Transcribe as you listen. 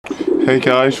Hey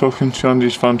guys, welcome to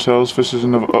Andy's Fantails. This is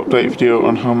another update video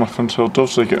on how my fantail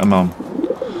doves are getting on.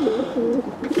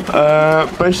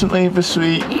 Basically this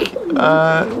week,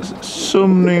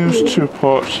 some news to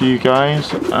report to you guys.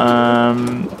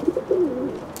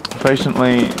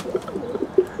 Basically,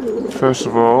 first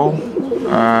of all,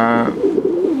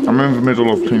 I'm in the middle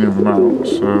of cleaning them out,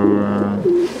 so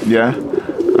yeah.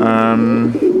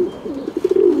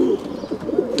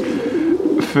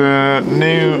 The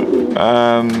new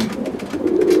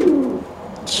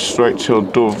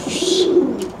straight-tailed doves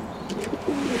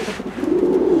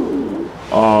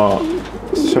are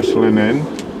settling in,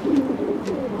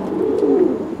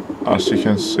 as you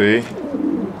can see.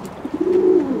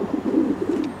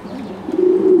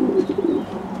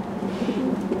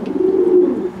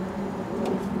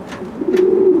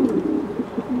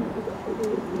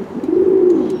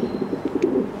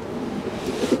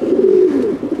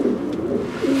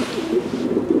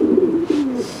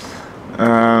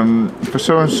 For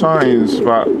showing signs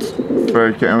that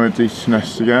they're getting ready to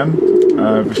nest again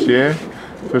this year,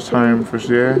 first time this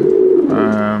year.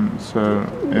 So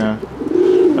yeah,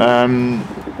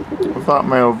 that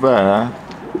male there,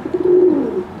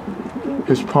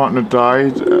 his partner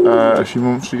died a few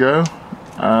months ago,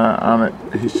 and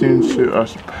he seems to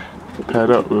have paired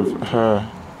up with her,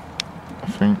 I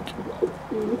think.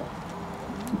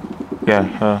 Yeah,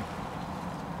 her.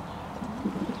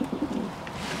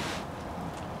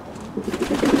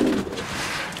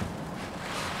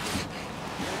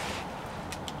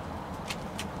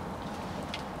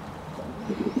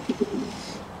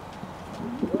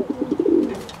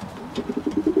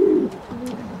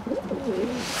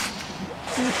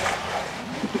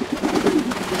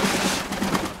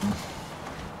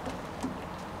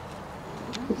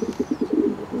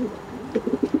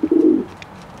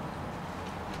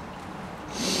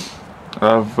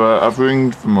 I've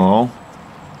ringed them all.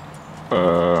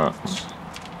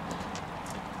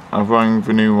 I've rang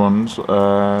the new ones.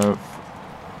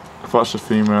 That's a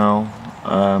female.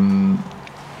 I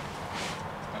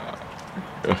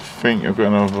think I've got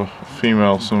another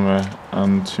female somewhere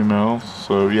and two males.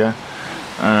 So yeah.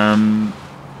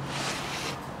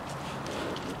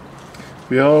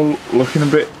 We are looking a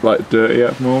bit like dirty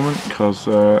at the moment because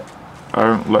I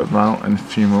haven't let them out in a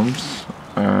few months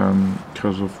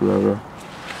because of the weather.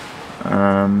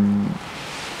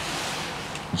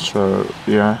 So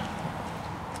yeah.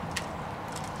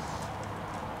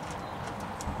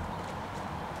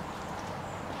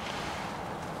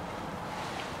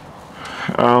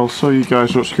 I'll show you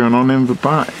guys what's going on in the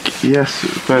back. Yes,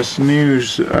 there's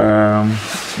news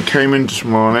came in this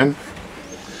morning,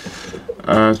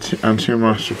 and to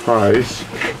my surprise,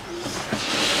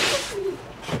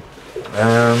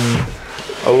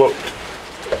 I looked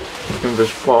in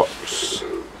this box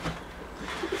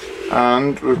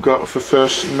and we've got the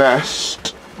first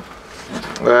nest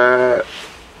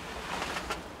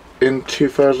in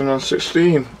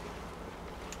 2016.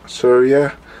 So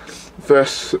yeah,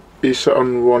 this is set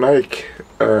on one egg.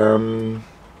 I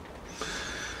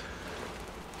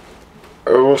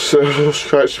was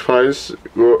quite surprised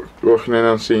walking in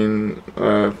and seeing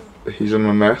he's in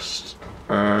the nest,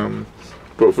 but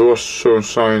there was showing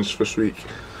signs this week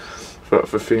that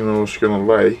the female was going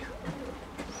to lay.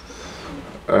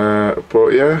 But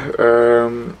yeah,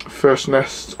 first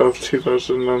nest of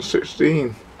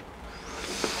 2016.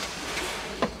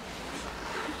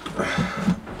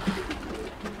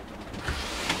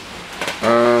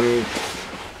 And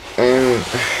in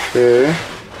here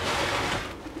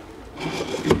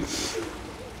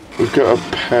we've got a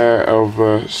pair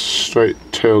of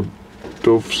straight-tailed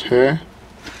doves here.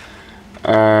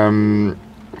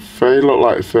 They look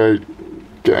like they're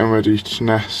getting ready to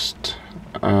nest.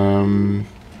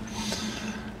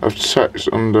 I've checked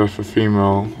under for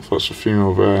female, that's a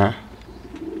female there,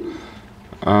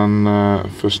 and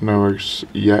there's no eggs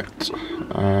yet.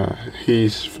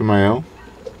 He's for male,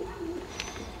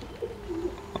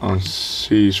 and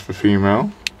she's for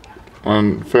female,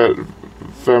 and they're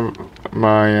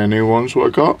my new ones what I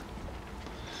got.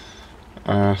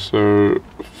 So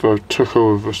I took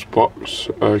over this box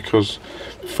because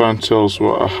the fantails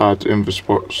what I had in this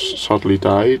box sadly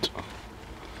died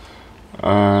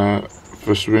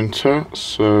this winter.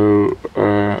 So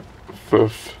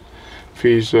for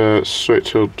these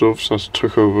straight-tailed doves I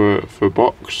took over the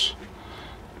box.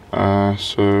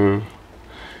 So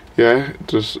yeah,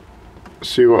 just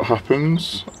see what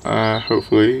happens.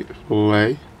 Hopefully we'll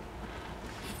lay.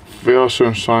 There are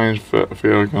some signs that they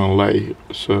are going to lay,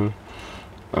 so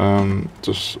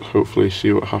just hopefully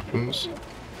see what happens.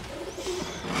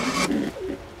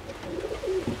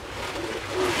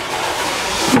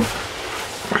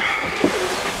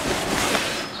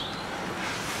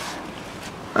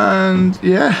 And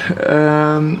yeah,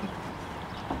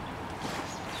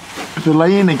 they're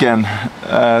laying again,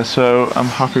 so I'm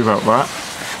happy about that.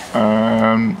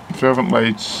 They haven't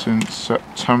laid since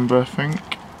September, I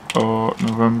think, or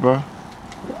November.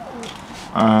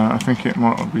 I think it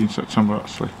might have been September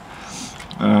actually.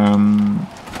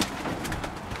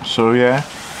 So yeah,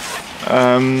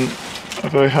 I'm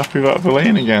very happy about the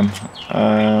laying again.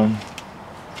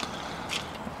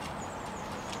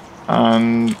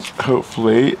 And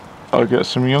hopefully I'll get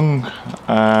some young.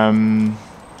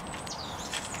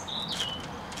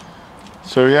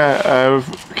 So yeah,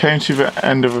 we've came to the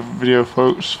end of the video,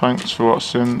 folks. Thanks for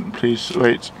watching. Please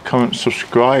rate, comment,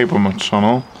 subscribe on my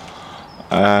channel.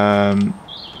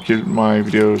 Give my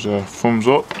videos a thumbs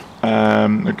up.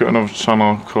 I've got another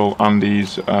channel called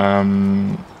Andy's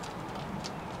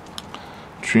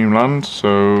Dreamland,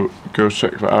 so go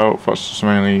check that out. That's just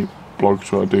mainly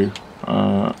blogs what I do,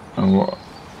 and what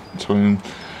telling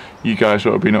you guys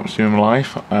what I've been up to in my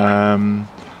life.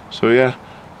 So yeah,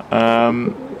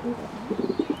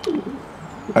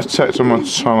 I checked on my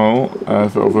channel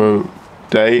the other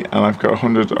day, and I've got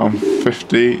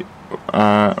 150.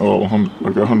 I've got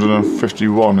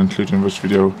 151 including this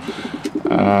video.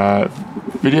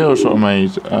 Videos that I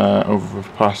made over the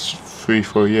past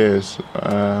 3-4 years.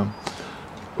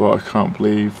 Well, I can't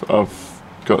believe I've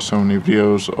got so many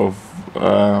videos of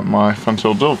my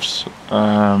fantail doves.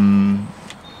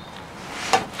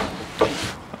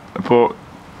 But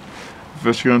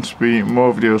there's going to be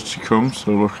more videos to come,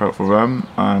 so look out for them,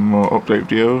 and more update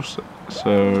videos.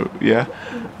 So yeah,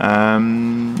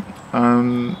 and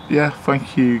yeah,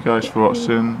 thank you guys for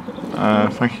watching.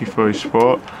 Thank you for your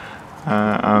support,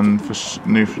 and for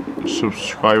new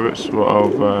subscribers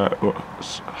what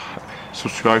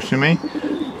subscribe to me,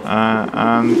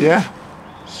 and yeah,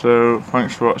 so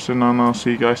thanks for watching, and I'll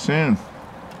see you guys soon.